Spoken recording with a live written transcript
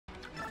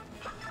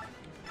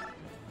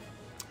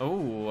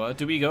Oh,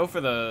 do we go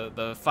for the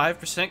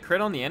 5%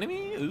 crit on the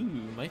enemy?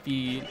 Ooh, might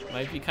be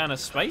kind of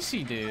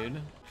spicy, dude.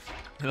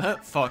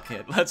 Fuck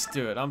it, let's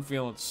do it. I'm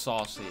feeling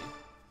saucy.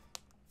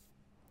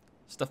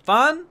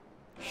 Stefan,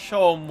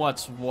 show him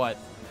what's what.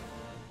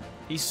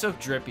 He's so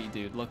drippy,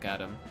 dude. Look at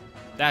him.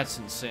 That's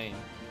insane.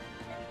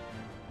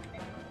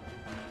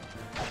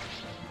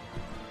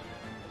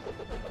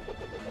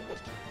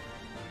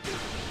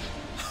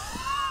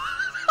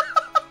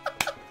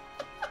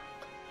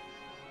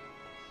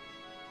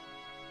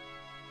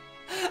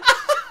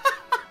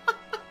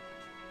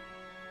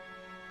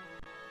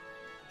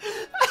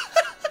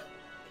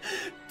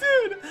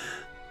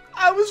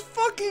 I was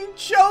fucking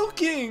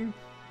joking!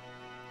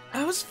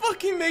 I was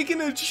fucking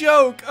making a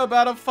joke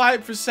about a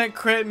 5%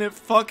 crit and it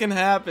fucking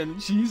happened.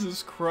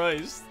 Jesus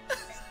Christ.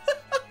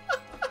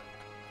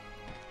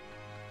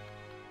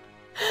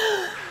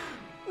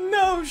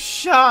 No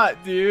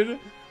shot, dude.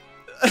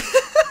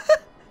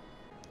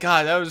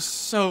 God, that was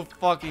so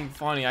fucking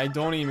funny. I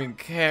don't even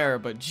care,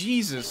 but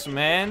Jesus,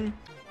 man.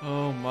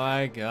 Oh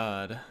my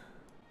God.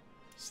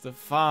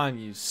 Stefan,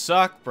 you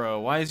suck, bro.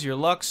 Why is your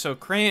luck so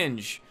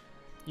cringe?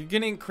 You're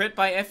getting crit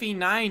by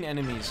FE9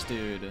 enemies,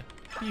 dude.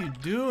 What are you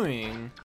doing?